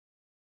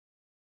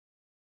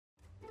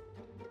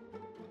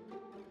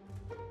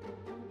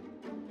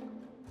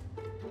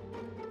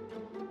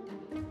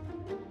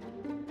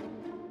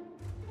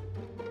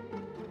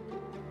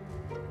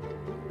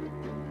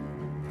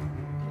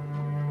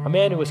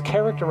man who is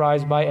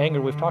characterized by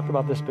anger, we've talked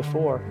about this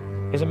before,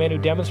 is a man who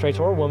demonstrates,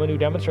 or a woman who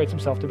demonstrates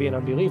himself to be an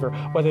unbeliever,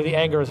 whether the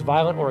anger is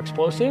violent or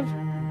explosive,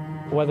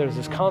 or whether there's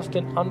this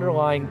constant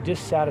underlying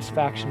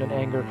dissatisfaction and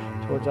anger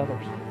towards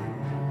others.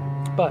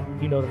 But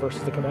you know the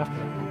verses that come after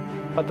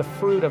that. But the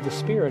fruit of the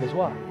Spirit is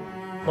what?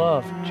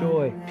 Love,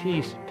 joy,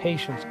 peace,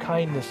 patience,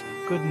 kindness,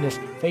 goodness,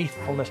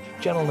 faithfulness,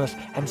 gentleness,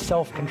 and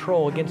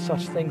self-control. Against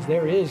such things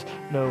there is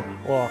no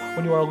law.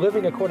 When you are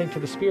living according to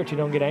the Spirit, you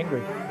don't get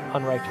angry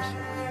unrighteously.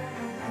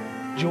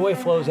 Joy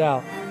flows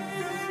out.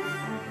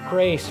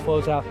 Grace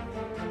flows out.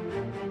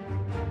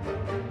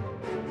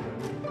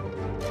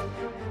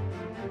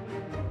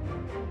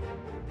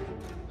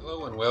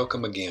 Hello and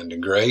welcome again to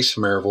Grace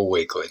Maryville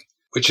Weekly,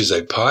 which is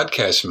a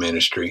podcast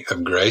ministry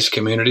of Grace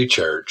Community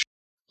Church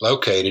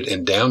located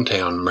in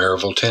downtown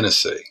Maryville,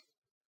 Tennessee.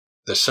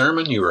 The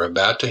sermon you are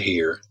about to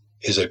hear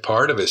is a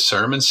part of a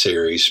sermon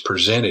series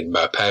presented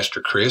by Pastor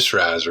Chris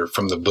Reiser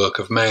from the book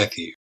of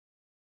Matthew.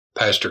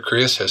 Pastor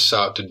Chris has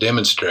sought to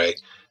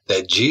demonstrate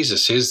that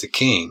Jesus is the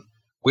King,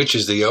 which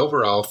is the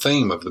overall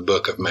theme of the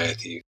book of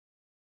Matthew.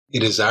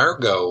 It is our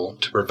goal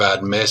to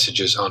provide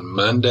messages on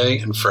Monday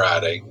and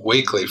Friday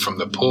weekly from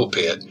the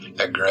pulpit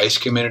at Grace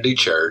Community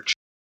Church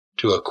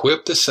to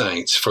equip the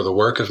saints for the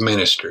work of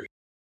ministry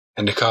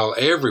and to call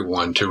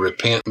everyone to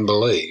repent and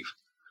believe.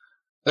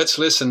 Let's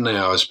listen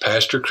now as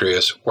Pastor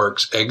Chris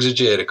works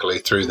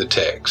exegetically through the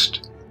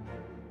text.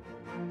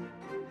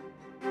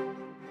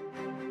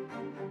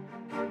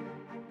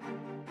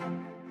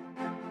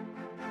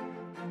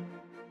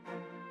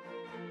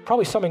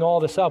 Probably summing all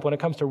this up when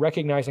it comes to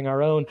recognizing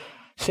our own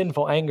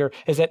sinful anger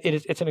is that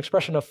it's an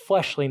expression of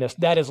fleshliness,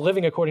 that is,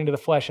 living according to the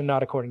flesh and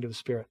not according to the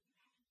Spirit.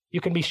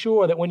 You can be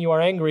sure that when you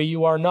are angry,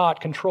 you are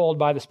not controlled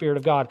by the Spirit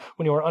of God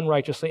when you are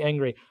unrighteously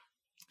angry.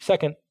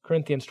 2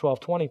 Corinthians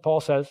 12:20, Paul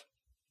says,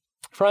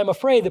 "For I am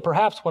afraid that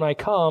perhaps when I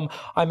come,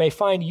 I may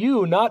find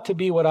you not to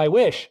be what I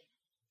wish."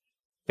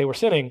 They were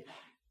sinning.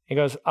 He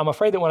goes, I'm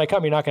afraid that when I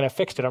come, you're not going to have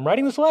fixed it. I'm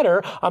writing this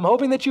letter. I'm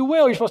hoping that you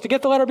will. You're supposed to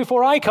get the letter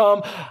before I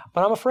come,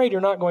 but I'm afraid you're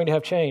not going to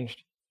have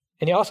changed.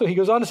 And he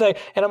goes on to say,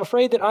 and I'm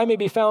afraid that I may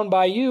be found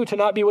by you to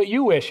not be what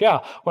you wish. Yeah,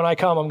 when I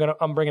come,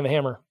 I'm bringing the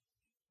hammer.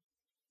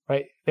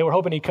 Right? They were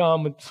hoping he'd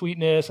come with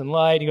sweetness and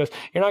light. He goes,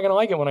 you're not going to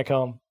like it when I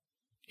come.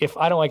 If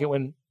I don't like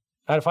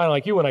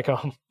you when I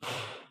come.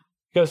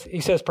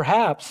 He says,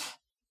 perhaps,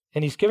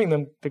 and he's giving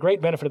them the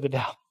great benefit of the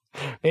doubt.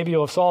 Maybe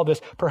you'll have solved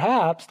this.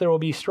 Perhaps there will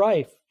be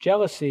strife,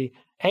 jealousy,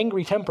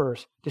 angry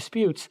tempers,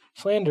 disputes,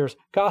 slanders,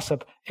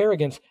 gossip,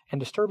 arrogance, and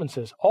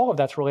disturbances. All of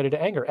that's related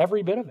to anger,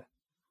 every bit of it.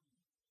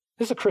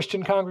 This is a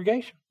Christian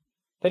congregation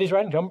that he's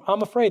writing to.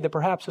 I'm afraid that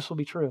perhaps this will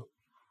be true.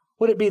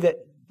 Would it be that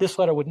this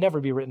letter would never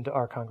be written to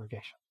our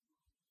congregation?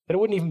 That it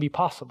wouldn't even be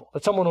possible?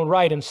 That someone would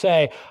write and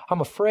say,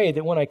 I'm afraid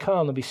that when I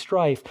come, there'll be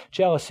strife,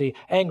 jealousy,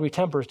 angry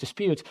tempers,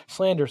 disputes,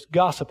 slanders,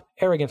 gossip,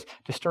 arrogance,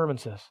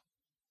 disturbances.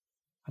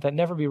 But that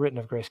never be written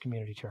of Grace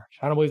Community Church.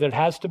 I don't believe that it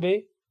has to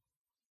be,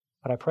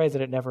 but I pray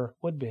that it never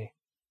would be.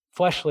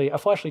 A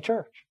fleshly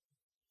church.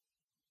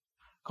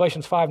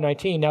 Galatians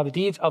 5:19, now the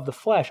deeds of the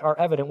flesh are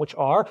evident, which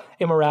are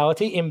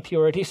immorality,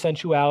 impurity,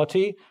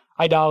 sensuality,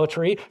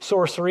 idolatry,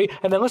 sorcery,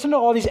 and then listen to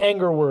all these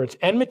anger words: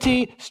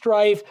 enmity,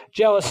 strife,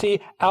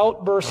 jealousy,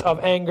 outbursts of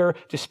anger,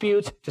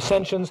 disputes,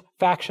 dissensions,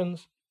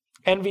 factions,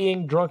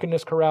 envying,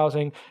 drunkenness,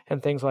 carousing,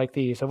 and things like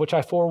these, of which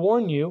I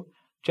forewarn you,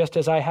 just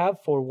as I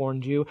have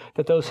forewarned you,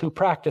 that those who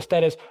practice,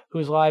 that is,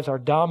 whose lives are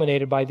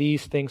dominated by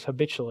these things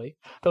habitually,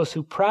 those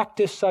who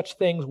practice such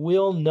things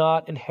will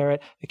not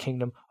inherit the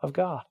kingdom of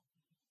God.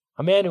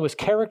 A man who is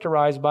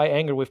characterized by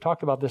anger, we've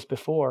talked about this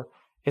before,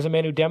 is a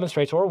man who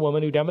demonstrates, or a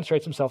woman who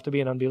demonstrates himself to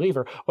be an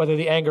unbeliever, whether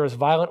the anger is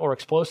violent or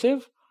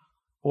explosive,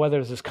 or whether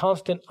there's this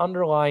constant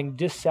underlying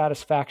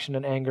dissatisfaction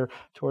and anger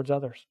towards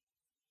others.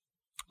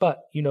 But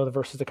you know the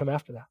verses that come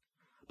after that.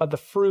 But the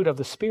fruit of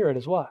the Spirit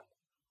is what?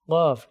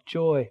 Love,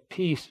 joy,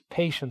 peace,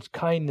 patience,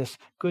 kindness,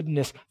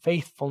 goodness,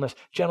 faithfulness,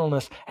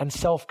 gentleness, and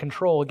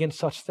self-control. Against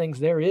such things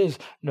there is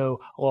no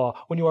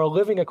law. When you are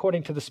living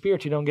according to the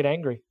Spirit, you don't get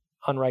angry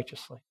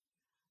unrighteously.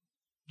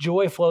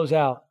 Joy flows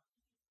out.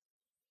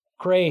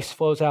 Grace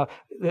flows out.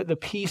 The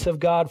peace of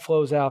God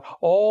flows out.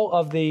 All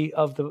of the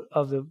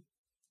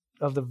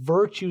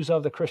virtues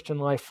of the Christian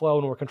life flow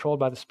when we're controlled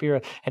by the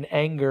Spirit. And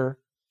anger,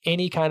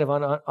 any kind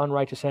of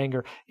unrighteous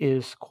anger,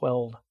 is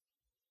quelled.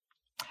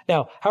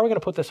 Now, how are we going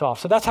to put this off?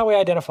 So that's how we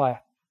identify it.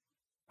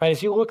 Right?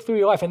 As you look through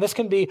your life, and this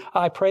can be,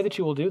 I pray that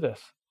you will do this.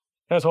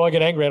 And so I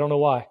get angry, I don't know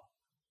why.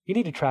 You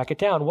need to track it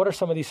down. What are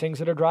some of these things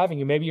that are driving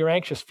you? Maybe you're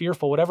anxious,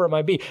 fearful, whatever it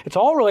might be. It's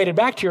all related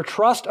back to your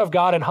trust of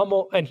God and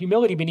humble and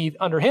humility beneath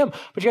under Him.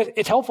 But you guys,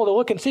 it's helpful to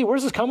look and see,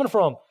 where's this coming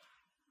from?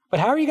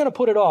 But how are you going to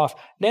put it off?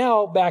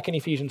 Now, back in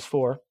Ephesians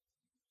 4,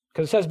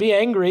 because it says, be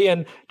angry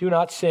and do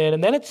not sin.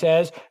 And then it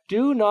says,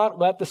 do not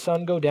let the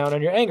sun go down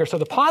on your anger. So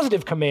the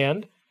positive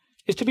command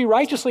is to be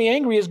righteously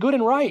angry is good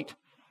and right.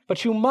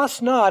 But you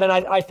must not, and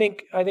I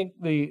think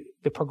the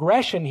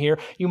progression here,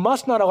 you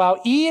must not allow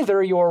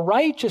either your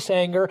righteous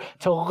anger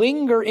to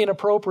linger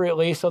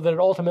inappropriately so that it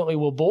ultimately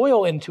will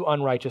boil into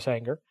unrighteous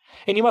anger.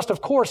 And you must,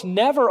 of course,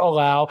 never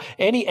allow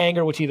any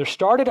anger which either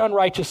started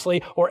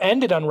unrighteously or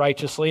ended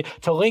unrighteously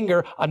to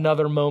linger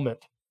another moment.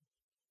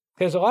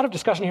 There's a lot of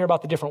discussion here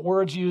about the different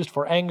words used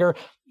for anger.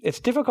 It's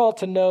difficult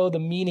to know the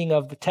meaning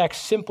of the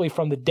text simply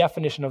from the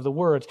definition of the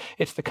words.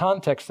 It's the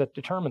context that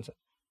determines it.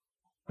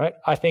 Right?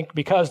 I think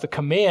because the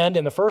command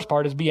in the first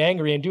part is be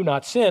angry and do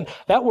not sin,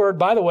 that word,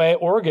 by the way,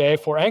 orge,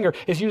 for anger,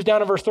 is used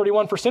down in verse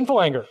 31 for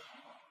sinful anger.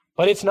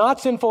 But it's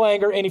not sinful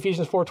anger in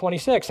Ephesians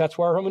 4:26. That's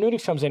where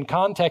hermeneutics comes in.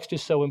 Context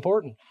is so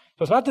important.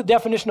 So it's not the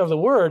definition of the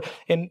word.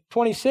 In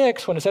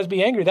 26, when it says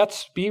be angry,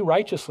 that's be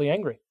righteously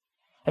angry.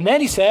 And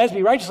then he says,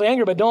 be righteously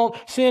angry, but don't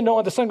sin, don't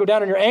let the sun go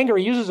down in your anger.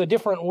 He uses a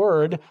different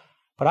word,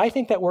 but I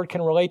think that word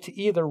can relate to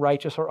either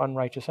righteous or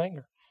unrighteous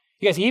anger.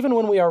 Because even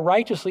when we are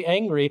righteously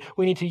angry,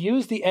 we need to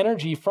use the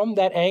energy from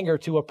that anger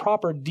to a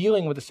proper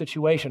dealing with the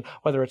situation,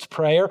 whether it's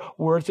prayer,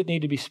 words that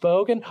need to be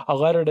spoken, a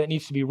letter that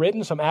needs to be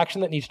written, some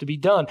action that needs to be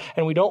done.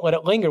 And we don't let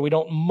it linger. We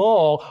don't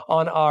mull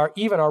on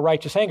even our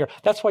righteous anger.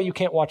 That's why you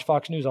can't watch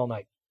Fox News all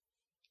night.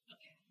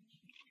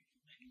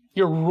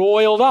 You're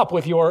roiled up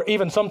with your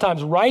even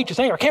sometimes righteous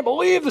anger. I can't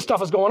believe this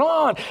stuff is going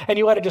on. And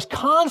you let it just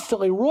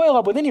constantly roil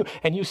up within you,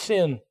 and you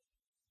sin.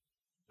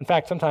 In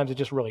fact, sometimes it's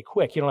just really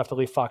quick. You don't have to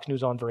leave Fox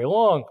News on very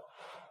long.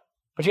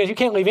 But you guys, you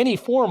can't leave any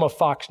form of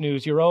Fox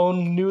News, your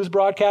own news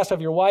broadcast of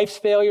your wife's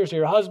failures or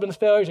your husband's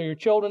failures or your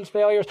children's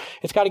failures.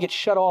 It's got to get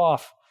shut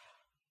off.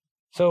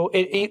 So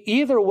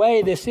either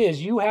way this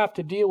is, you have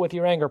to deal with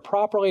your anger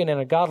properly and in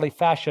a godly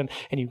fashion,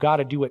 and you've got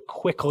to do it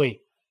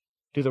quickly.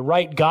 Do the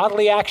right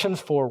godly actions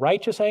for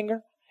righteous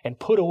anger and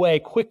put away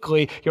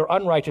quickly your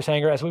unrighteous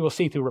anger, as we will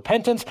see through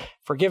repentance,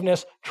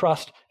 forgiveness,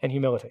 trust, and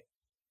humility.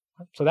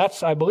 So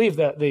that's, I believe,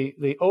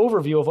 the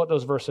overview of what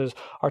those verses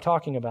are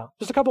talking about.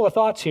 Just a couple of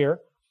thoughts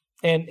here.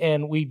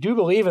 And we do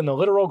believe in the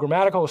literal,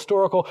 grammatical,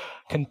 historical,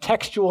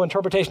 contextual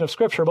interpretation of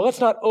Scripture, but let's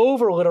not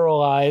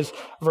over-literalize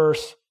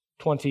verse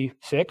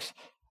 26.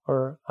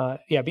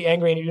 Be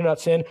angry and you do not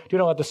sin. Do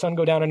not let the sun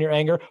go down in your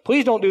anger.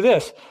 Please don't do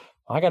this.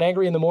 I got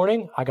angry in the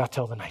morning. I got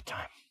till the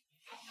nighttime.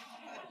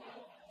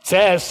 It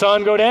says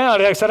sun go down.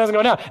 Sun doesn't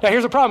go down. Now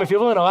here's the problem. If you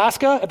live in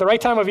Alaska at the right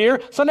time of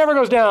year, sun never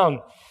goes down.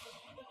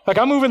 Like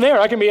I'm moving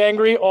there. I can be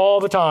angry all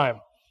the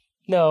time.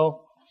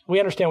 No, we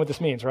understand what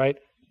this means, right?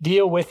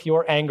 Deal with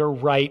your anger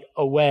right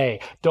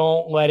away.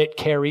 Don't let it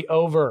carry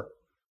over.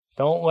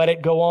 Don't let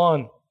it go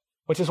on.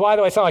 Which is why,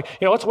 though, I sound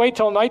like, let's wait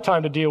till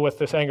nighttime to deal with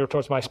this anger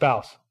towards my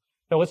spouse.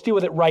 No, let's deal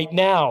with it right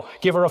now.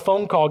 Give her a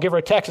phone call. Give her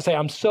a text and say,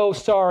 I'm so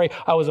sorry.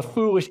 I was a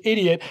foolish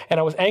idiot and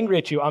I was angry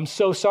at you. I'm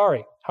so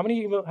sorry. How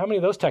many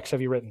of those texts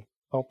have you written?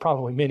 Well,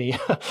 probably many.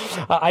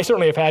 I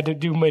certainly have had to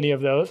do many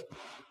of those.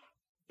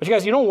 But you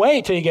guys, you don't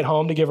wait till you get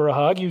home to give her a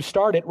hug. You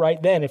start it right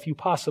then if you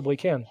possibly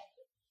can.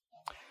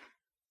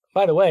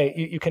 By the way,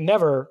 you can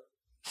never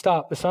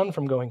stop the sun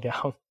from going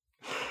down.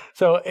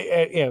 So,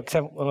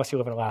 except unless you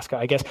live in Alaska,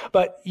 I guess.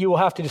 But you will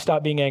have to just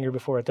stop being angry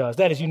before it does.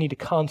 That is, you need to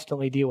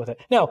constantly deal with it.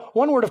 Now,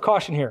 one word of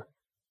caution here.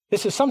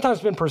 This has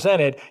sometimes been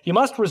presented. You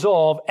must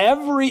resolve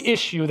every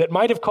issue that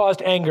might have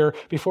caused anger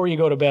before you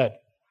go to bed.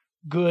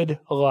 Good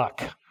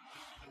luck.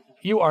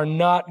 You are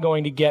not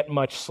going to get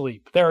much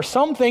sleep. There are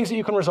some things that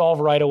you can resolve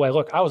right away.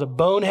 Look, I was a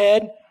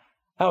bonehead.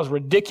 That was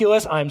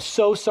ridiculous. I'm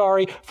so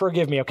sorry.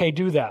 Forgive me. Okay,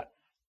 do that.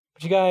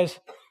 But you guys,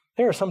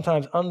 there are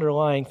sometimes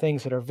underlying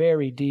things that are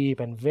very deep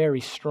and very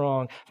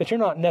strong that you're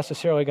not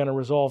necessarily going to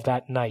resolve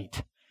that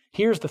night.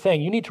 Here's the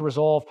thing. You need to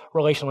resolve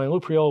relationally. And Lou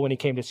Priolo, when he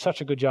came, did such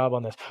a good job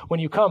on this. When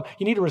you come,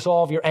 you need to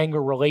resolve your anger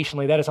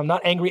relationally. That is, I'm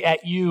not angry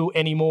at you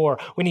anymore.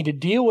 We need to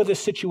deal with this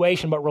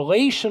situation, but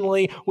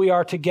relationally, we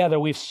are together.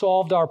 We've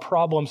solved our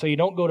problem, so you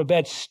don't go to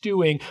bed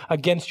stewing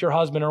against your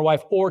husband or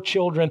wife or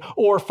children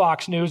or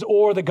Fox News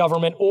or the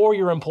government or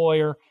your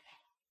employer.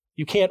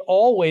 You can't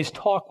always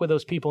talk with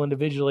those people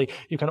individually.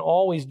 You can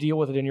always deal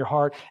with it in your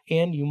heart,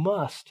 and you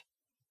must.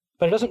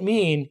 But it doesn't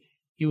mean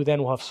you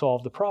then will have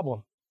solved the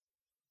problem.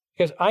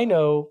 Because I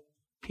know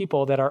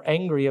people that are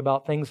angry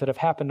about things that have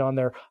happened on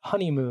their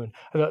honeymoon,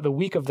 the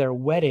week of their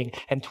wedding,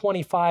 and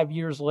 25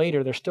 years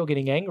later, they're still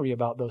getting angry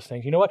about those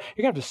things. You know what?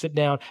 You're going to have to sit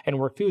down and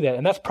work through that.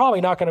 And that's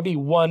probably not going to be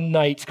one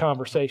night's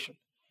conversation.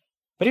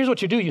 But here's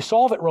what you do. You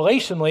solve it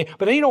relationally,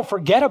 but then you don't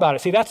forget about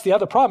it. See, that's the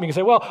other problem. You can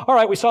say, well, all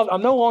right, we solved it.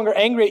 I'm no longer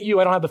angry at you.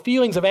 I don't have the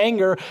feelings of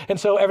anger, and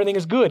so everything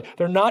is good.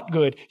 They're not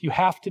good. You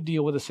have to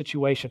deal with a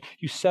situation.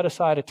 You set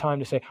aside a time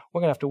to say,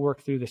 we're going to have to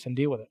work through this and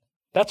deal with it.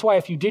 That's why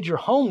if you did your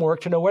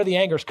homework to know where the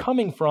anger is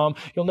coming from,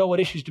 you'll know what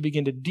issues to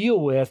begin to deal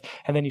with,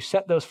 and then you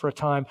set those for a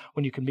time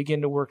when you can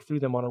begin to work through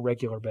them on a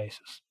regular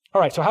basis.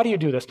 All right, so how do you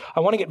do this?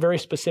 I want to get very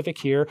specific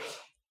here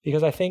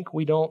because I think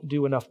we don't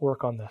do enough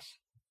work on this.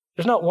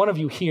 There's not one of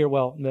you here,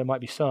 well, there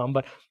might be some,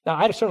 but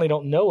I certainly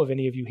don't know of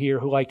any of you here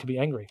who like to be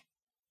angry.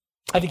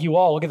 I think you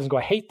all look at this and go,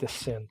 I hate this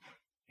sin.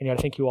 And yet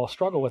I think you all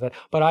struggle with it.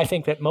 But I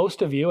think that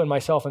most of you, and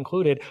myself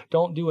included,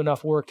 don't do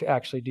enough work to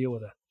actually deal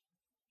with it.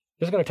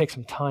 This is going to take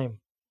some time.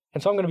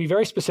 And so I'm going to be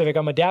very specific.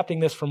 I'm adapting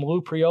this from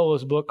Lou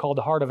Priolo's book called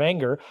The Heart of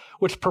Anger,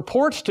 which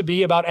purports to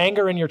be about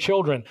anger in your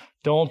children.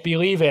 Don't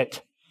believe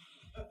it.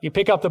 You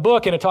pick up the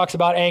book and it talks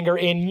about anger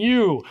in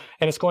you,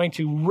 and it's going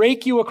to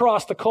rake you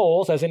across the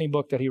coals, as any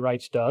book that he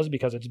writes does,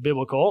 because it's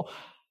biblical.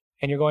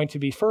 And you're going to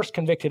be first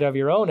convicted of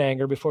your own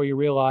anger before you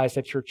realize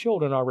that your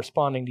children are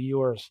responding to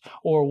yours,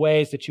 or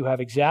ways that you have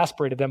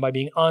exasperated them by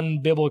being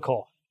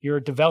unbiblical. You're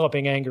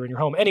developing anger in your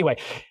home. Anyway,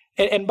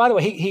 and by the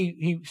way,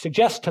 he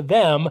suggests to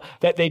them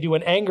that they do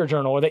an anger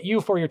journal, or that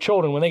you, for your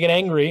children, when they get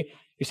angry,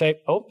 you say,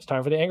 oh, it's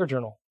time for the anger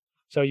journal.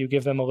 So you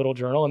give them a little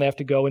journal, and they have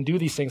to go and do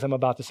these things I'm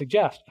about to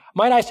suggest.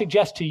 Might I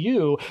suggest to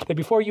you that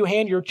before you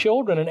hand your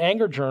children an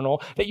anger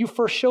journal, that you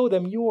first show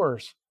them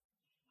yours.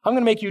 I'm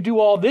going to make you do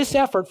all this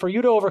effort for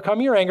you to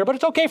overcome your anger, but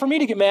it's okay for me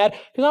to get mad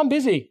because I'm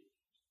busy.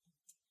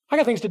 I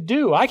got things to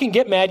do. I can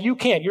get mad. You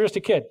can't. You're just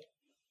a kid.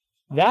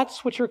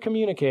 That's what you're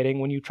communicating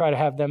when you try to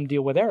have them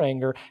deal with their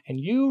anger, and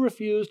you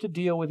refuse to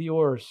deal with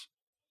yours.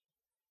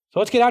 So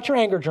let's get out your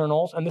anger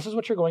journals, and this is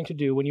what you're going to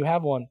do when you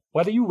have one,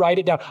 whether you write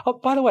it down. Oh,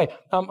 by the way,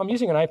 I'm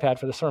using an iPad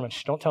for the sermon.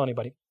 Shh, don't tell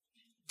anybody.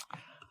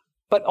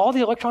 But all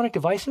the electronic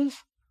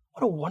devices,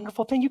 what a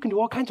wonderful thing. You can do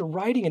all kinds of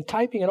writing and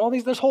typing and all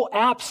these. There's whole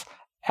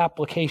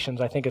applications,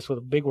 I think is a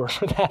big word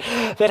for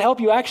that help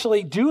you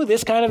actually do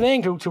this kind of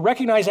thing, to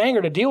recognize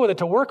anger, to deal with it,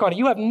 to work on it.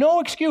 You have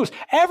no excuse.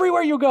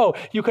 Everywhere you go,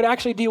 you could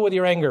actually deal with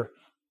your anger.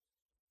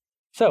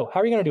 So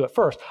how are you going to do it?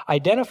 First,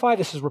 identify,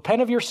 this is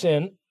repent of your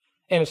sin.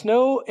 And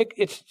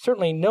it's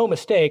certainly no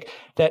mistake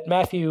that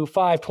Matthew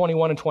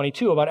 5:21 and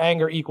 22 about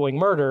anger equaling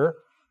murder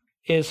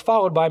is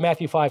followed by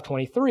Matthew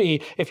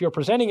 5:23. If you're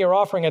presenting your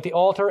offering at the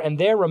altar and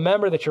there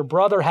remember that your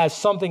brother has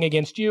something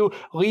against you,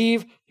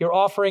 leave your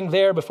offering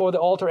there before the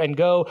altar and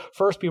go.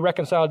 First be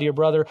reconciled to your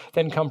brother,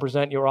 then come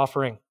present your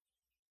offering.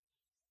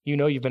 You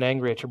know you've been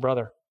angry at your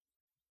brother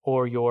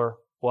or your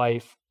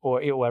wife or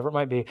whoever it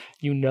might be.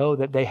 You know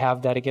that they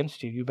have that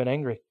against you. You've been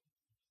angry.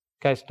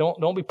 Guys,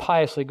 don't be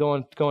piously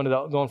going for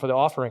the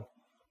offering.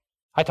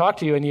 I talk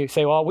to you and you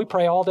say, well, we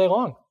pray all day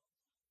long.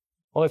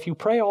 Well, if you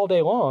pray all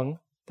day long,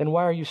 then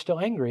why are you still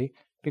angry?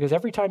 Because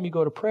every time you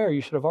go to prayer,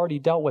 you should have already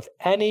dealt with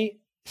any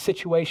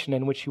situation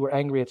in which you were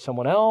angry at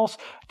someone else,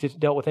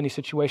 dealt with any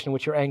situation in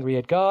which you're angry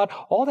at God.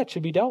 All that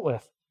should be dealt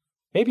with.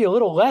 Maybe a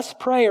little less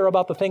prayer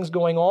about the things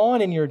going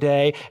on in your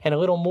day and a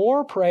little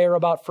more prayer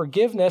about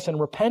forgiveness and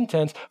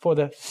repentance for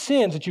the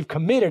sins that you've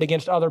committed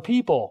against other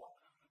people.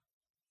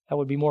 That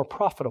would be more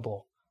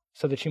profitable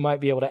so that you might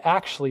be able to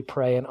actually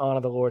pray and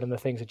honor the Lord in the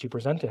things that you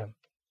present to Him.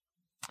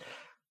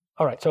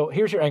 All right, so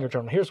here's your anger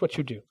journal. Here's what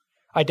you do.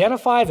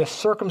 Identify the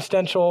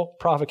circumstantial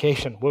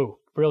provocation. Whoa,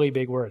 really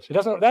big words.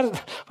 By the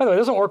way, it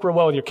doesn't work real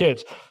well with your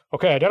kids.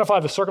 Okay, identify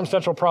the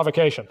circumstantial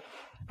provocation.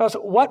 So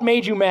what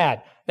made you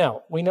mad?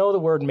 Now, we know the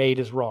word made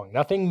is wrong.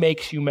 Nothing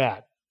makes you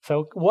mad.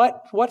 So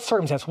what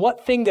circumstance,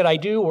 what thing did I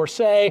do or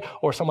say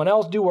or someone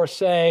else do or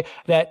say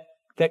that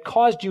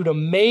caused you to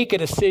make a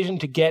decision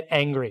to get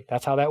angry?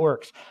 That's how that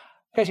works.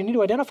 Guys, you need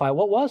to identify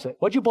what was it?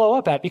 What'd you blow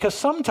up at? Because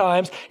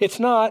sometimes it's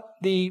not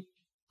the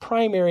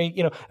primary,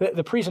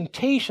 the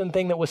presentation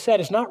thing that was said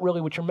is not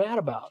really what you're mad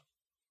about.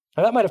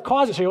 Now, that might have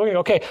caused it. So you're looking,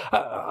 okay,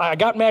 I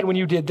got mad when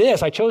you did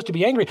this. I chose to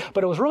be angry,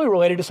 but it was really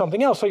related to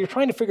something else. So you're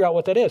trying to figure out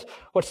what that is.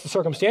 What's the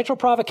circumstantial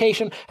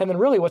provocation? And then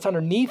really what's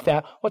underneath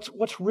that?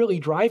 What's really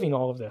driving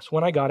all of this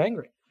when I got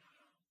angry?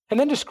 And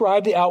then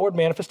describe the outward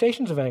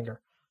manifestations of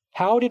anger.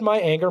 How did my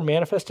anger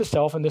manifest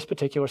itself in this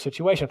particular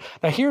situation?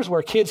 Now, here's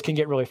where kids can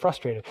get really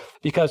frustrated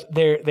because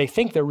they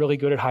think they're really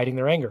good at hiding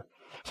their anger.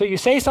 So you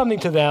say something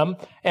to them,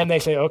 and they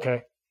say,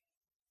 okay.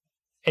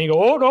 And you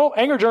go, oh, no,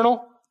 anger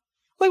journal.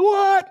 Like,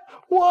 what?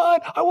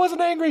 I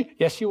wasn't angry.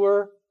 Yes, you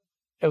were.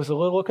 It was a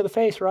little look of the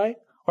face, right?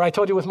 Or I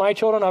told you with my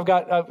children, I've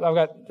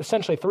got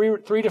essentially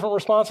three different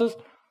responses.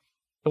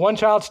 The one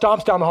child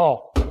stomps down the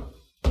hall.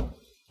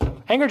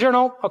 Anger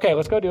journal. Okay,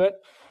 let's go do it.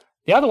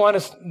 The other one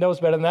knows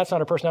better than that. It's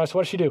not her personality. So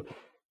what does she do?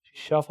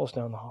 She shuffles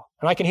down the hall.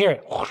 And I can hear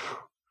it. Whoosh,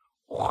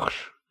 whoosh,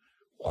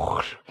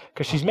 whoosh.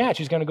 Because she's mad.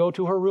 She's going to go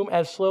to her room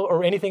as slow,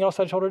 or anything else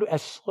I told her to do,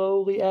 as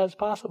slowly as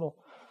possible.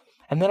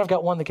 And then I've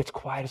got one that gets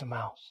quiet as a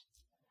mouse.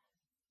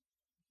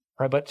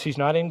 Right, but she's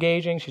not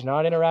engaging. She's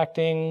not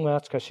interacting.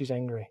 That's because she's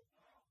angry.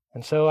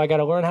 And so I got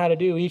to learn how to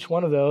do each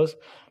one of those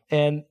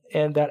and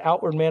that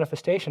outward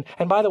manifestation.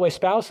 And by the way,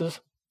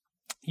 spouses,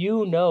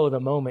 you know the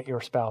moment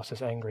your spouse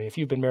is angry if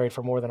you've been married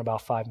for more than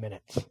about 5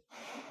 minutes.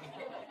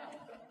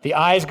 The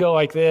eyes go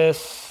like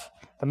this.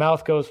 The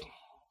mouth goes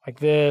like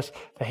this.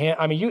 The hand.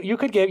 I mean, you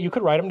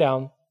could write them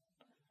down.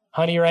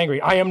 Honey, you're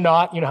angry. I am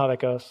not. You know how that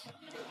goes.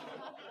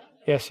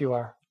 Yes, you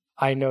are.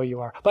 I know you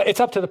are. But it's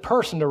up to the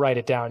person to write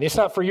it down. It's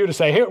not for you to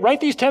say, here,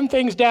 write these 10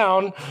 things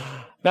down.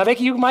 Now,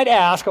 you might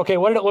ask, okay,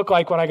 what did it look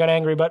like when I got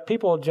angry? But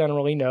people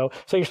generally know.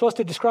 So you're supposed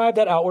to describe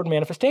that outward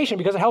manifestation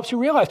because it helps you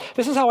realize,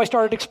 this is how I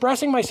started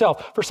expressing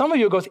myself. For some of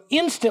you, it goes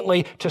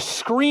instantly to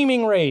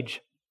screaming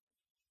rage.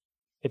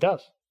 It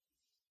does.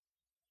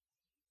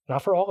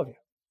 Not for all of you,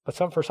 but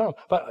for some.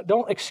 But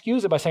don't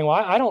excuse it by saying, well,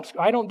 I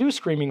don't do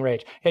screaming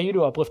rage. Yeah, you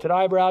do uplifted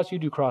eyebrows, you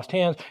do crossed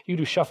hands, you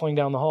do shuffling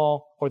down the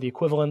hall or the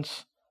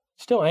equivalents.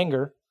 Still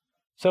anger.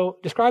 So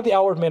describe the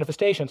outward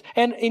manifestations.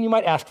 And you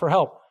might ask for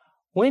help.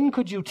 When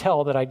could you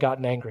tell that I'd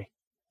gotten angry?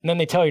 And then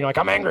they tell you, like,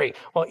 I'm angry.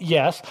 Well,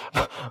 yes.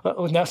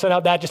 So now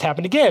that just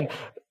happened again.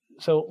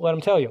 So let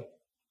them tell you.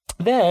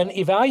 Then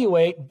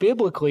evaluate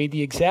biblically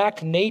the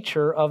exact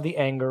nature of the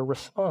anger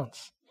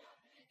response.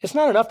 It's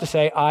not enough to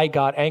say, I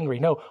got angry.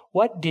 No,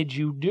 what did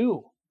you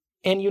do?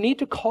 And you need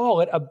to call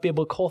it a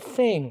biblical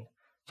thing.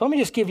 So let me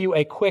just give you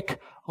a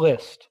quick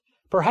list.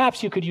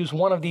 Perhaps you could use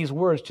one of these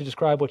words to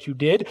describe what you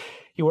did.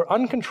 You were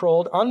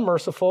uncontrolled,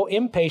 unmerciful,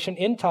 impatient,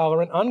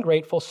 intolerant,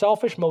 ungrateful,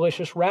 selfish,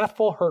 malicious,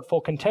 wrathful,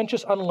 hurtful,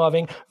 contentious,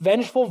 unloving,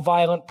 vengeful,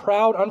 violent,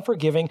 proud,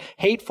 unforgiving,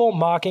 hateful,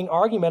 mocking,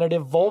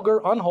 argumentative,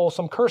 vulgar,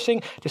 unwholesome,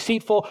 cursing,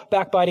 deceitful,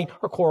 backbiting,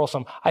 or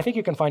quarrelsome. I think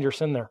you can find your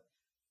sin there.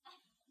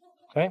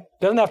 Okay?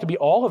 It doesn't have to be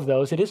all of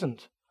those. It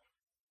isn't.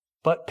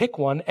 But pick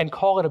one and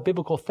call it a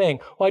biblical thing.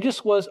 Well, I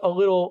just was a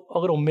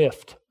little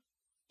miffed.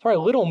 Sorry, a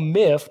little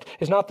miffed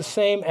is not the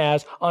same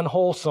as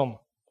unwholesome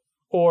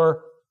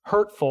or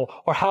hurtful,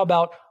 or how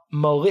about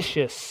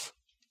malicious?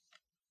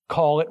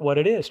 Call it what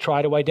it is.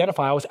 Try to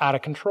identify. I was out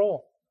of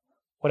control.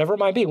 Whatever it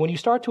might be. When you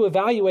start to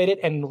evaluate it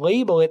and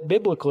label it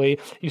biblically,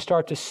 you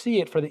start to see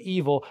it for the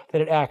evil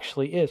that it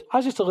actually is. I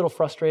was just a little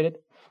frustrated.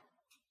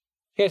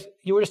 Yes,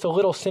 you were just a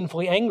little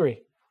sinfully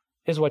angry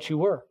is what you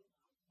were.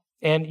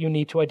 And you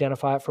need to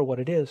identify it for what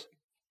it is.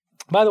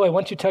 By the way,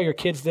 once you tell your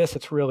kids this,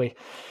 it's really...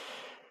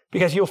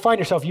 because you'll find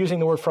yourself using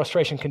the word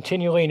frustration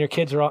continually, and your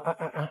kids are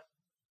all,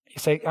 You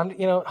say, hon,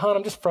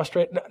 I'm just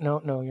frustrated.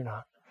 No, you're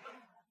not.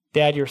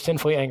 Dad, you're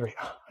sinfully angry.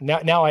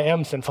 Now I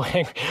am sinfully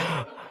angry.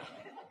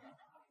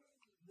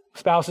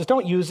 Spouses,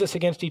 don't use this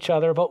against each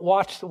other, but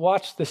watch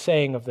the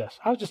saying of this.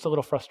 I was just a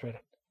little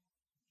frustrated.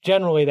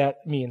 Generally,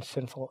 that means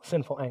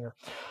sinful anger.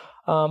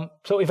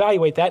 So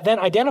evaluate that. Then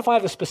identify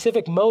the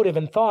specific motive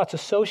and thoughts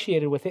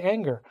associated with the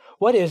anger.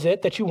 What is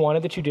it that you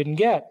wanted that you didn't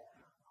get?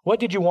 What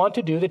did you want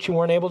to do that you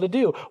weren't able to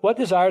do? What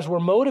desires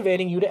were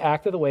motivating you to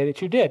act the way that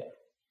you did?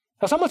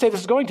 Now, some would say this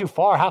is going too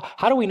far.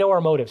 How do we know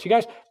our motives? You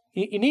guys,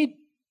 you need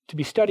to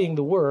be studying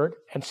the Word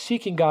and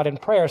seeking God in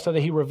prayer so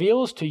that He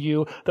reveals to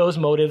you those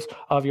motives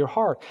of your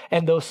heart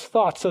and those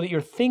thoughts so that you're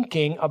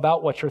thinking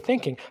about what you're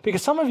thinking.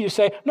 Because some of you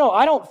say, no,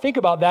 I don't think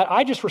about that.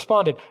 I just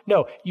responded.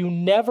 No, you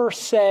never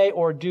say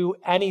or do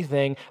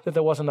anything that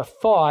there wasn't a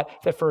thought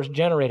that first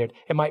generated.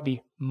 It might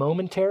be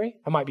momentary.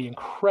 It might be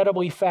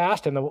incredibly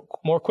fast. And the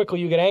more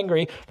quickly you get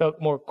angry, the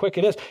more quick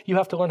it is. You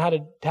have to learn how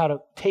to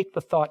take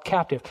the thought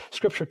captive.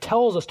 Scripture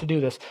tells us to do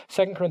this.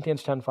 2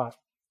 Corinthians 10:5.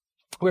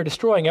 We're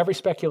destroying every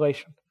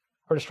speculation.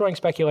 We're destroying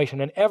speculation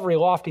and every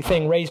lofty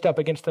thing raised up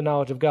against the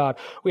knowledge of God.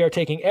 We are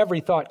taking every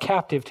thought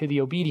captive to the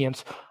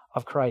obedience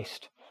of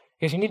Christ.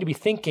 Because you need to be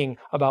thinking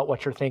about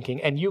what you're thinking,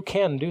 and you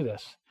can do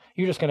this.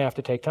 You're just going to have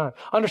to take time.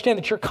 Understand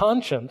that your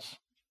conscience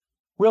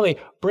really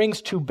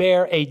brings to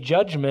bear a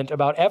judgment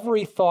about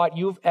every thought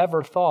you've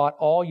ever thought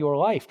all your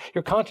life.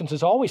 Your conscience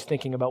is always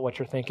thinking about what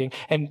you're thinking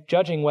and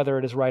judging whether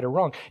it is right or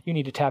wrong. You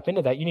need to tap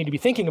into that. You need to be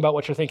thinking about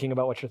what you're thinking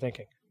about what you're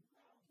thinking.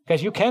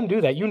 Because you can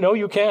do that. You know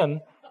you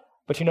can.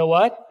 But you know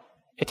what?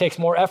 It takes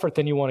more effort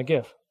than you want to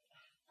give.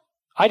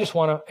 I just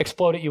want to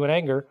explode at you in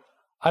anger.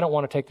 I don't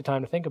want to take the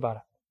time to think about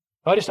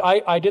it.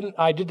 I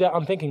did that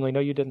unthinkingly.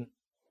 No, you didn't.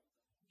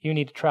 You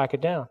need to track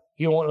it down.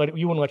 You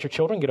wouldn't let your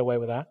children get away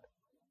with that.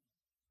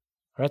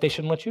 Right? They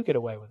shouldn't let you get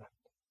away with it.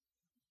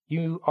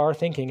 You are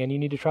thinking, and you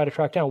need to try to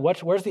track down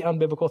where's the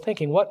unbiblical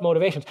thinking? What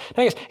motivations?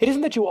 Now, yes, it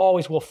isn't that you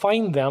always will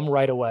find them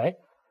right away.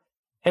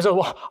 And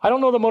so, I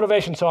don't know the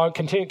motivation, so I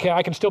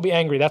can still be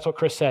angry. That's what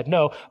Chris said.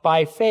 No,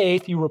 by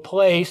faith, you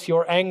replace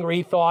your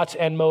angry thoughts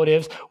and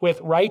motives with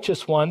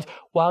righteous ones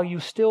while you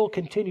still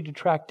continue to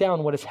track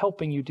down what is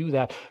helping you do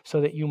that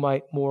so that you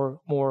might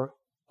more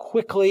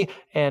quickly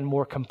and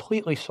more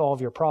completely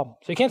solve your problem.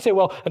 So you can't say,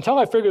 well, until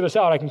I figure this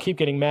out, I can keep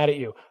getting mad at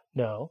you.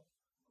 No,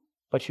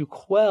 but you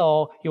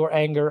quell your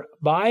anger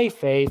by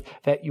faith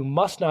that you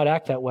must not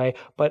act that way,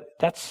 but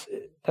that's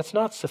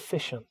not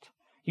sufficient.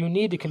 You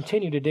need to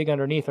continue to dig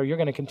underneath or you're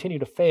going to continue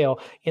to fail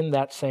in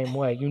that same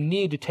way. You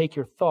need to take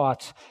your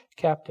thoughts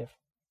captive.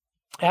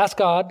 Ask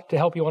God to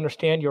help you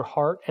understand your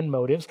heart and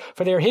motives,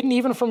 for they are hidden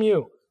even from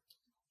you.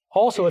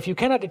 Also, if you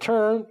cannot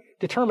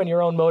determine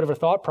your own motive or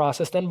thought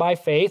process, then by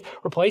faith,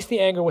 replace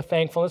the anger with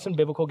thankfulness and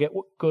biblical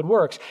good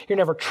works. You're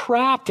never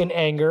trapped in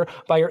anger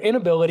by your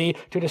inability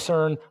to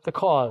discern the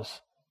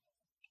cause.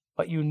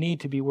 But you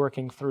need to be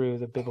working through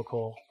the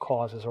biblical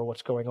causes or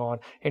what's going on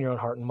in your own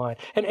heart and mind.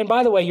 And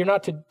by the way, you're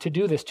not to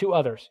do this to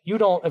others. You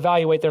don't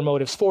evaluate their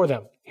motives for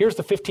them. Here's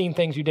the 15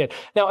 things you did.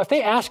 Now, if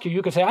they ask you,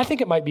 you could say, I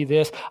think it might be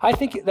this. I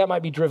think that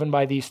might be driven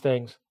by these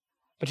things.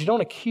 But you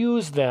don't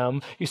accuse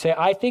them. You say,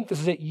 I think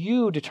this is it.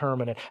 You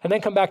determine it. And then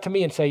come back to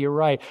me and say, you're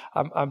right.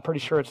 I'm pretty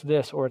sure it's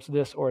this, or it's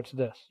this, or it's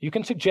this. You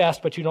can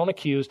suggest, but you don't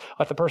accuse.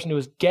 Let the person who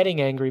is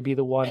getting angry be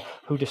the one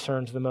who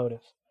discerns the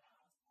motives.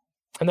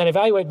 And then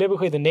evaluate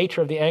biblically the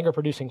nature of the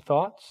anger-producing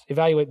thoughts.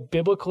 Evaluate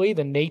biblically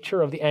the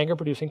nature of the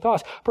anger-producing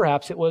thoughts.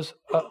 Perhaps it was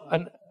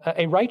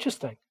a righteous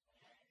thing.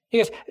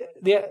 Because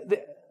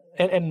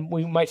and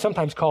we might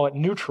sometimes call it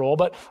neutral,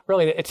 but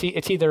really it's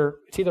either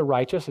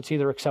righteous, it's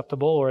either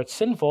acceptable, or it's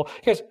sinful.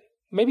 Because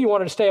maybe you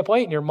wanted to stay up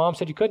late and your mom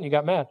said you couldn't, you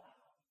got mad.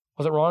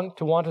 Was it wrong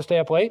to want to stay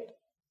up late?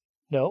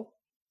 No,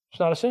 it's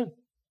not a sin.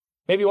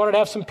 Maybe you wanted to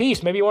have some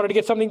peace. Maybe you wanted to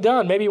get something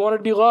done. Maybe you wanted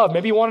to be loved.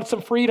 Maybe you wanted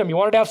some freedom. You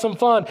wanted to have some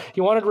fun.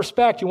 You wanted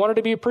respect. You wanted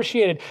to be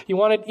appreciated. You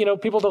wanted,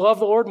 people to love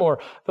the Lord more.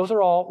 Those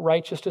are all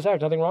righteous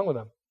desires. Nothing wrong with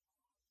them.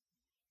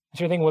 So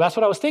you're thinking, well, that's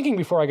what I was thinking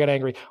before I got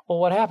angry. Well,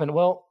 what happened?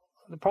 Well,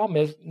 the problem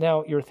is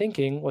now your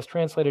thinking was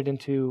translated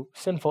into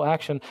sinful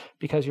action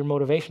because your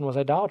motivation was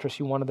idolatrous.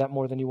 You wanted that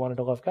more than you wanted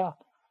to love God.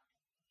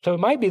 So it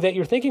might be that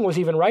your thinking was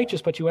even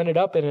righteous, but you ended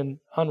up in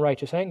an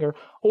unrighteous anger,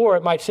 or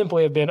it might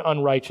simply have been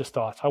unrighteous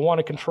thoughts. I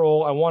wanted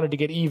control. I wanted to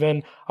get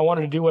even. I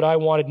wanted to do what I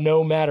wanted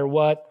no matter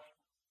what.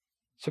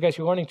 So guys,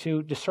 you're learning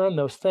to discern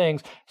those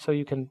things so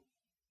you can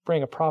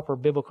bring a proper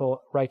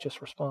biblical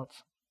righteous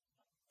response.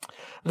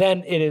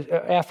 Then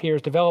F here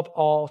is develop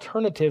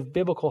alternative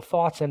biblical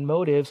thoughts and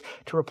motives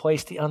to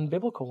replace the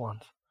unbiblical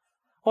ones.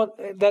 Well,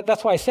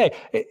 that's why I say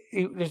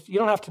you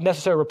don't have to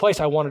necessarily replace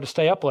I wanted to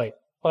stay up late.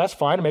 Well, that's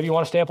fine. Maybe you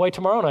want to stay up late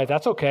tomorrow night.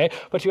 That's okay.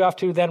 But you have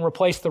to then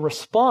replace the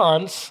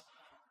response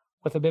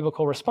with a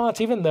biblical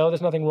response, even though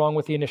there's nothing wrong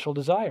with the initial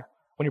desire.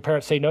 When your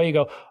parents say no, you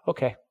go,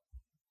 okay,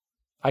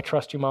 I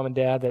trust you, Mom and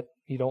Dad, that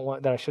you don't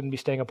want that I shouldn't be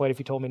staying up late if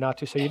you told me not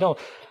to, so you don't.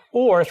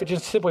 Or if it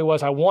just simply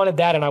was I wanted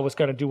that and I was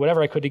going to do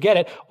whatever I could to get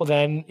it, well,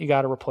 then you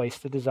got to replace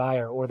the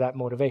desire or that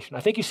motivation. I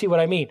think you see what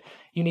I mean.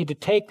 You need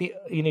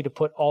to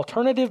put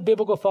alternative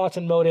biblical thoughts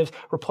and motives,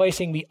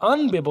 replacing the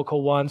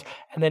unbiblical ones,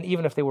 and then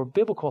even if they were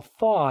biblical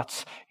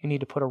thoughts, you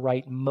need to put a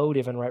right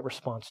motive and right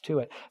response to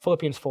it.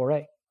 Philippians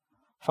 4:8.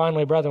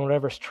 Finally, brethren,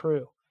 whatever is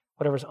true,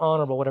 whatever is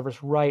honorable, whatever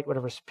is right,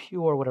 whatever is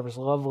pure, whatever is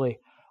lovely,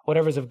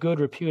 whatever is of good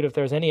repute, if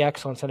there is any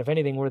excellence and if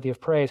anything worthy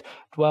of praise,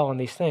 dwell on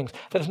these things.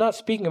 That is not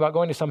speaking about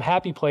going to some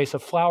happy place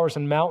of flowers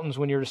and mountains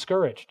when you're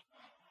discouraged.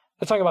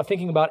 That's talking about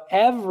thinking about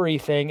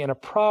everything in a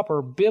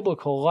proper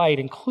biblical light,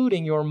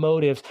 including your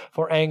motives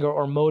for anger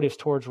or motives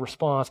towards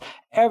response.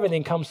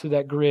 Everything comes through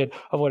that grid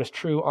of what is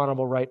true,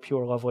 honorable, right,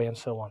 pure, lovely, and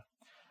so on.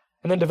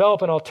 And then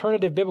develop an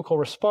alternative biblical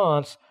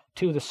response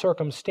to the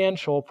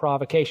circumstantial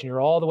provocation.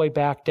 You're all the way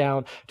back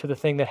down to the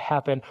thing that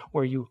happened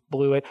where you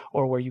blew it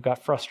or where you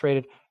got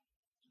frustrated.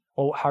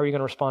 Well, how are you going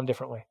to respond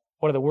differently?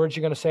 What are the words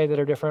you're going to say that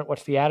are different?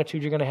 What's the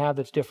attitude you're going to have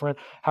that's different?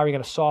 How are you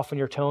going to soften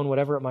your tone,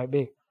 whatever it might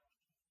be?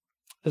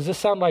 Does this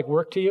sound like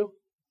work to you?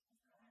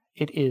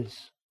 It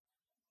is.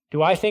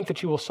 Do I think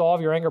that you will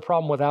solve your anger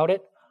problem without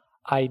it?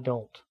 I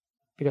don't.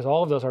 Because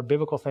all of those are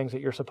biblical things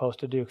that you're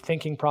supposed to do.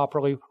 Thinking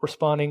properly,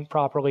 responding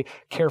properly,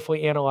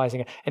 carefully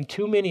analyzing it. And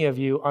too many of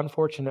you,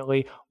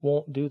 unfortunately,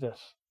 won't do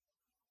this.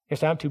 You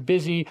say, I'm too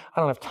busy,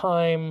 I don't have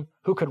time,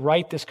 who could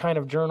write this kind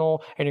of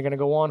journal? And you're going to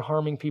go on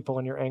harming people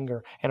in your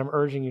anger. And I'm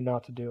urging you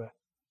not to do it.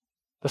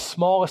 The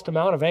smallest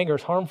amount of anger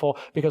is harmful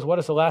because what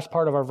does the last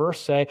part of our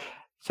verse say? It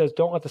says,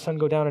 don't let the sun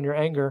go down in your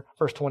anger.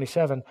 Verse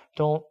 27,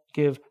 don't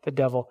give the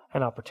devil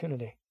an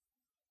opportunity.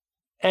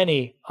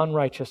 Any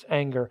unrighteous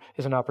anger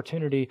is an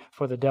opportunity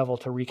for the devil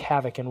to wreak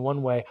havoc in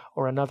one way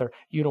or another.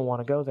 You don't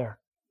want to go there.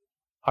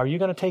 Are you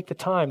going to take the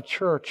time,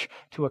 church,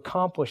 to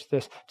accomplish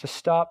this, to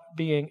stop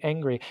being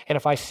angry? And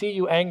if I see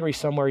you angry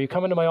somewhere, you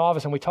come into my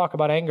office and we talk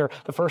about anger,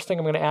 the first thing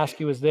I'm going to ask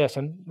you is this,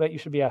 and that you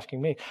should be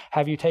asking me.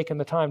 Have you taken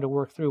the time to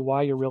work through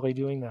why you're really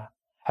doing that?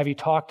 Have you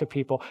talked to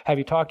people? Have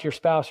you talked to your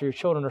spouse or your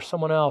children or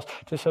someone else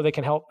so they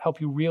can help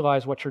you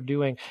realize what you're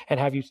doing? And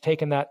have you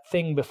taken that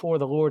thing before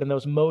the Lord and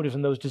those motives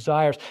and those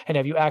desires? And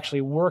have you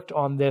actually worked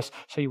on this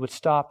so you would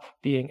stop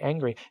being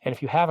angry? And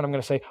if you haven't, I'm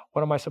going to say,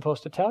 what am I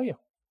supposed to tell you?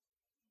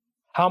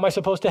 How am I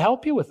supposed to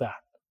help you with that?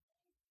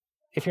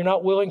 If you're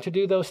not willing to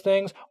do those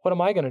things, what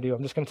am I going to do?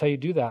 I'm just going to tell you,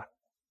 do that.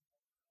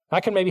 I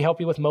can maybe help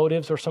you with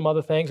motives or some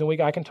other things,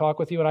 and I can talk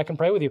with you and I can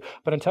pray with you.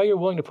 But until you're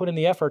willing to put in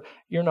the effort,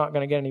 you're not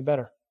going to get any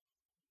better.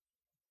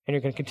 And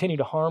you're going to continue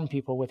to harm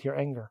people with your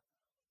anger.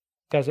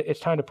 Guys, it's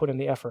time to put in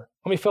the effort.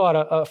 Let me fill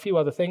out a few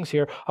other things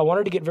here. I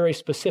wanted to get very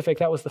specific.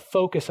 That was the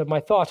focus of my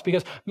thoughts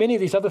because many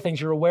of these other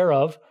things you're aware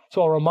of,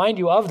 so I'll remind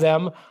you of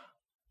them,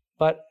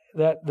 but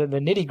that the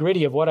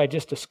nitty-gritty of what I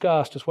just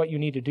discussed is what you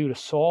need to do to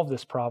solve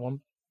this problem.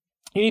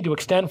 You need to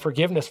extend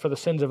forgiveness for the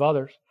sins of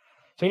others.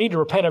 So you need to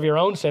repent of your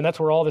own sin. That's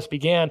where all this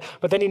began.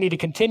 But then you need to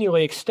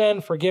continually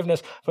extend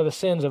forgiveness for the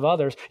sins of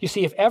others. You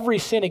see, if every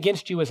sin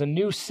against you is a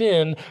new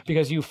sin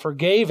because you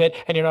forgave it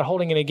and you're not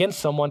holding it against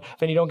someone,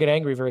 then you don't get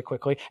angry very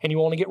quickly and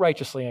you only get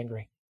righteously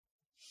angry.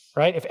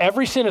 Right? If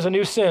every sin is a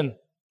new sin,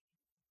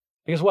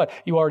 because what?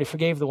 You already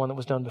forgave the one that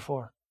was done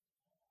before.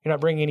 You're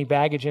not bringing any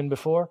baggage in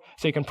before,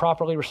 so you can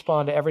properly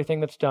respond to everything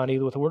that's done,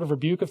 either with a word of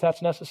rebuke if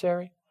that's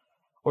necessary,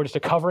 or just a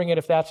covering it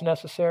if that's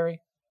necessary.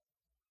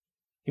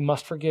 You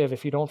must forgive.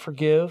 If you don't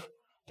forgive,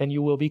 then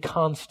you will be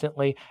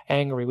constantly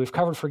angry. We've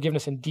covered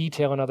forgiveness in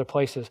detail in other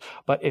places,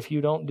 but if you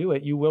don't do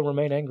it, you will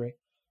remain angry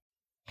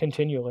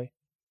continually.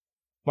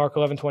 Mark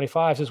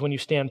 11:25 says, when you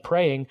stand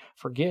praying,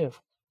 forgive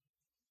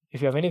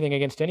if you have anything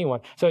against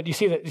anyone. So do you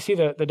see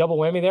the double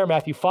whammy there?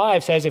 Matthew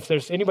 5 says if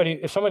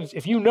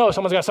you know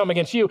someone's got something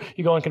against you,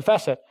 you go and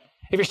confess it.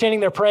 If you're standing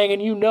there praying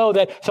and you know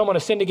that someone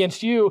has sinned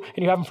against you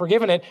and you haven't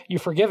forgiven it, you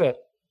forgive it.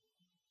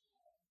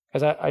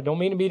 Because I don't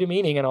mean to be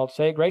demeaning, and I'll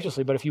say it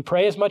graciously, but if you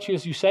pray as much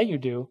as you say you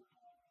do,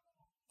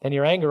 then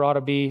your anger ought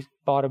to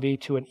be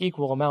to an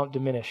equal amount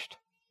diminished.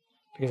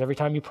 Because every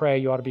time you pray,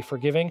 you ought to be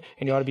forgiving,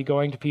 and you ought to be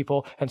going to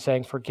people and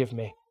saying, forgive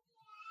me.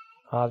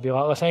 There'd be a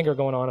lot less anger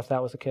going on if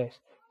that was the case.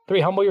 3,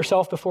 humble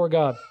yourself before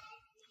God.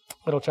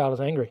 Little child is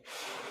angry.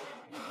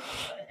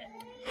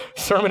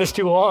 Sermon is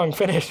too long.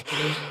 Finish.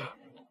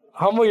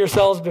 Humble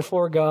yourselves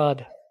before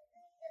God.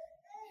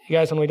 You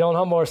guys, when we don't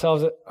humble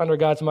ourselves under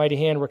God's mighty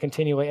hand, we're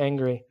continually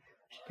angry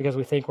because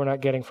we think we're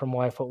not getting from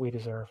life what we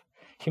deserve.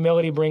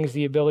 Humility brings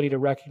the ability to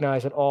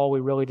recognize that all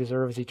we really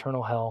deserve is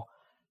eternal hell.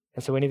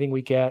 And so anything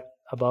we get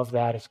above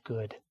that is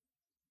good.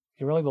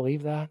 You really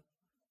believe that?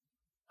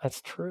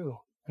 That's true.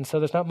 And so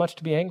there's not much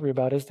to be angry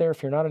about, is there,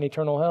 if you're not in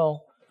eternal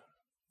hell?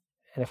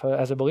 And if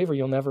as a believer,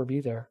 you'll never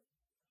be there.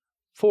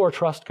 4,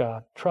 trust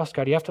God. Trust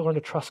God. You have to learn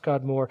to trust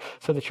God more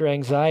so that your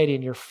anxiety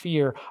and your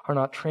fear are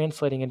not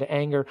translating into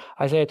anger.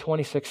 Isaiah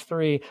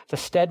 26:3, the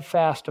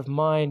steadfast of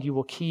mind you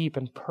will keep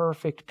in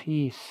perfect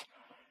peace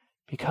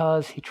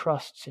because he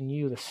trusts in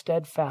you. The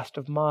steadfast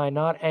of mind,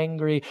 not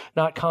angry,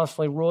 not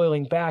constantly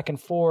roiling back and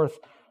forth,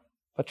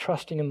 but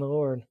trusting in the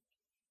Lord.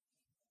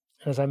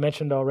 And as I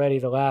mentioned already,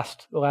 the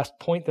last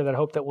point that I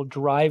hope that will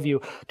drive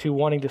you to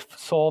wanting to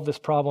solve this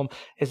problem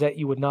is that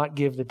you would not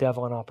give the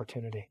devil an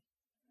opportunity.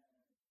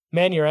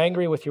 Men, you're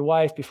angry with your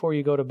wife before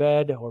you go to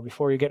bed or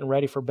before you're getting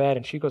ready for bed,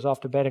 and she goes off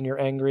to bed and you're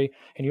angry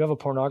and you have a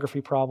pornography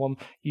problem,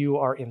 you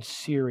are in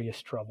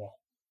serious trouble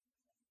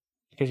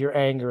because your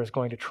anger is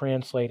going to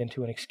translate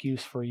into an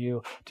excuse for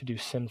you to do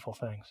sinful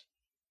things.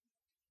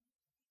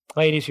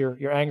 Ladies,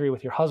 you're angry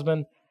with your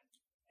husband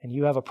and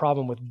you have a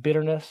problem with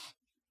bitterness.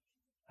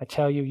 I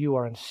tell you, you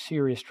are in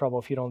serious trouble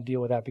if you don't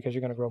deal with that because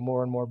you're going to grow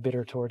more and more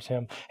bitter towards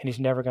him, and he's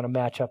never going to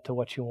match up to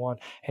what you want,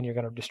 and you're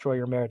going to destroy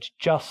your marriage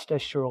just as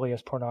surely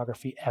as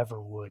pornography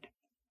ever would.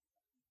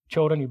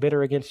 Children, you're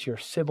bitter against your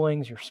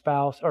siblings, your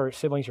spouse, or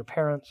siblings, your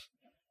parents,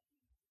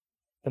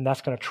 then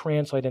that's going to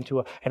translate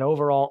into an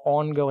overall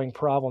ongoing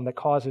problem that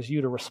causes you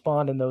to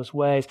respond in those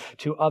ways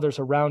to others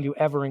around you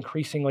ever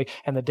increasingly,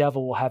 and the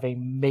devil will have a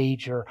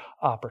major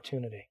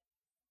opportunity.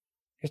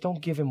 Just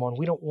don't give him one.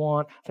 We don't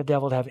want the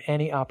devil to have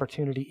any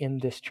opportunity in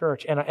this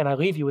church. And I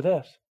leave you with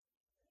this.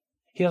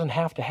 He doesn't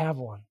have to have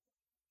one.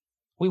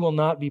 We will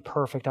not be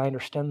perfect. I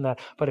understand that.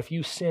 But if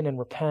you sin and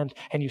repent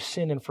and you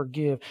sin and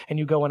forgive and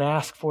you go and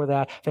ask for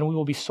that, then we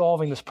will be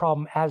solving this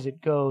problem as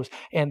it goes,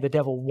 and the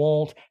devil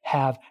won't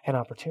have an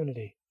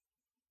opportunity.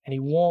 And he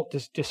won't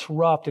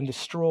disrupt and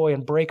destroy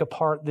and break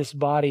apart this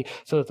body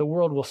so that the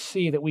world will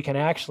see that we can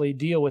actually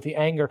deal with the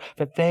anger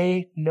that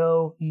they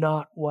know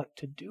not what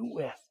to do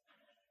with.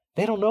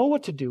 They don't know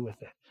what to do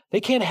with it. They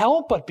can't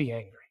help but be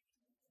angry.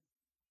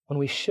 When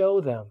we show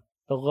them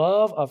the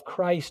love of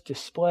Christ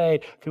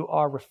displayed through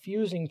our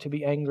refusing to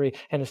be angry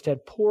and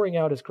instead pouring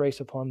out his grace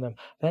upon them,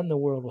 then the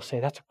world will say,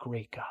 that's a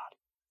great God.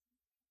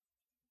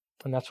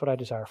 And that's what I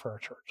desire for our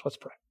church. Let's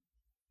pray.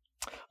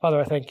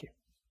 Father, I thank you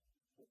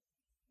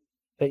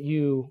that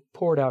you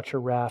poured out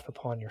your wrath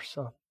upon your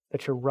Son,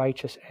 that your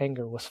righteous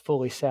anger was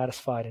fully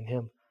satisfied in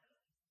him,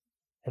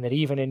 and that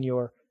even in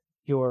your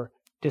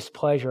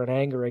displeasure and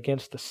anger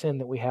against the sin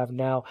that we have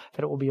now,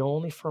 that it will be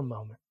only for a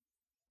moment.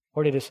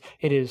 Lord, it is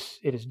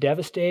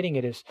devastating.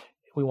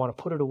 We want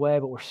to put it away,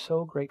 but we're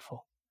so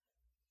grateful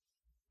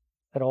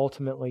that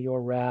ultimately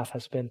your wrath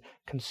has been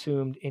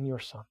consumed in your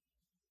Son.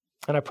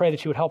 And I pray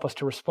that you would help us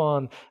to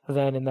respond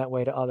then in that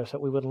way to others,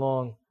 that we would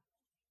long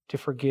to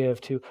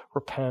forgive, to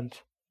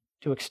repent,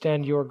 to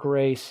extend your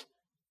grace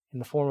in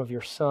the form of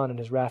your Son and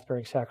his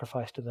wrath-bearing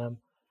sacrifice to them.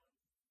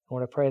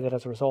 Lord, I pray that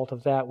as a result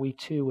of that, we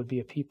too would be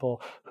a people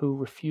who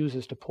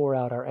refuses to pour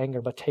out our anger,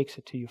 but takes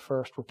it to you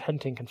first,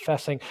 repenting,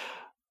 confessing,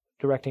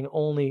 directing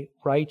only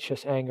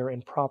righteous anger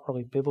in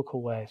properly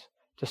biblical ways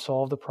to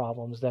solve the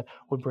problems that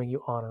would bring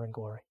you honor and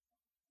glory.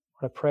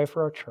 Lord, I pray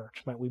for our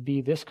church. Might we be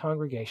this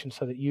congregation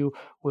so that you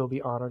will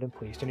be honored and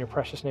pleased. In your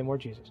precious name,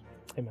 Lord Jesus.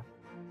 Amen.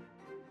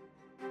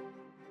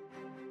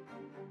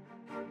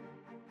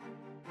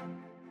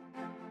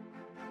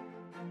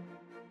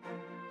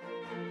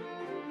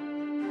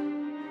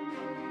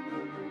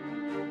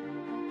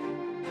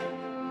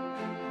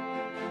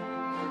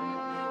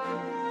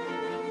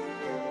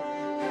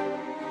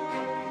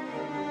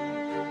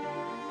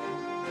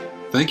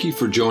 Thank you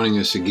for joining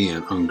us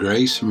again on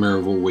Grace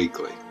Maryville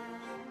Weekly.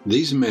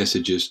 These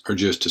messages are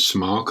just a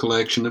small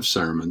collection of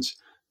sermons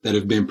that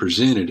have been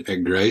presented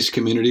at Grace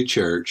Community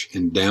Church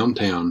in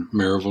downtown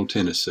Maryville,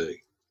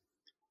 Tennessee.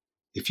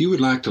 If you would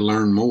like to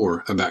learn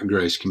more about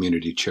Grace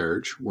Community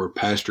Church, where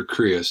Pastor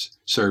Chris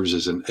serves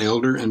as an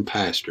elder and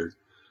pastor,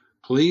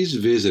 please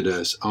visit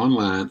us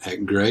online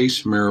at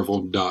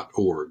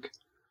gracemaryville.org.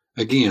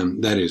 Again,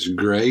 that is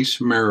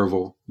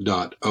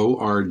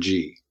gracemaryville.org.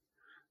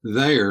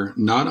 There,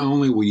 not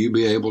only will you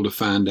be able to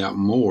find out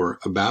more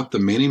about the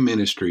many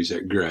ministries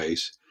at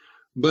Grace,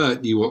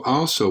 but you will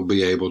also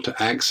be able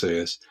to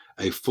access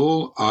a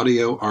full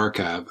audio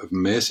archive of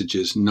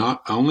messages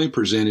not only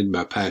presented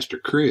by Pastor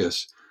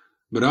Chris,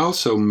 but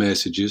also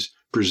messages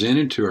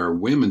presented to our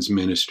women's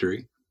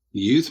ministry,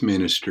 youth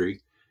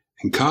ministry,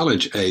 and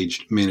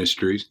college-aged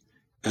ministries,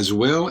 as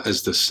well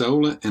as the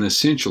Sola and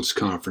Essentials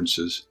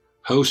conferences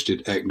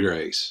hosted at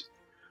Grace.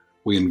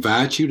 We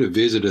invite you to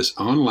visit us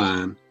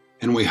online,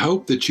 and we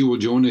hope that you will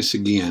join us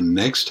again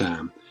next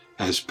time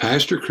as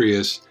Pastor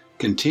Chris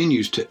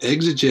continues to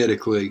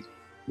exegetically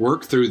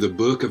work through the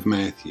book of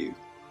Matthew.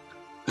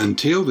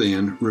 Until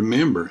then,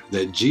 remember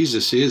that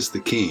Jesus is the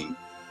King,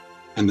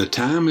 and the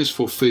time is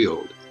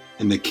fulfilled,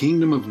 and the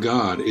kingdom of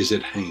God is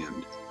at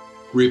hand.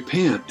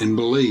 Repent and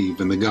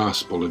believe in the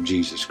gospel of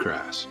Jesus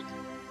Christ.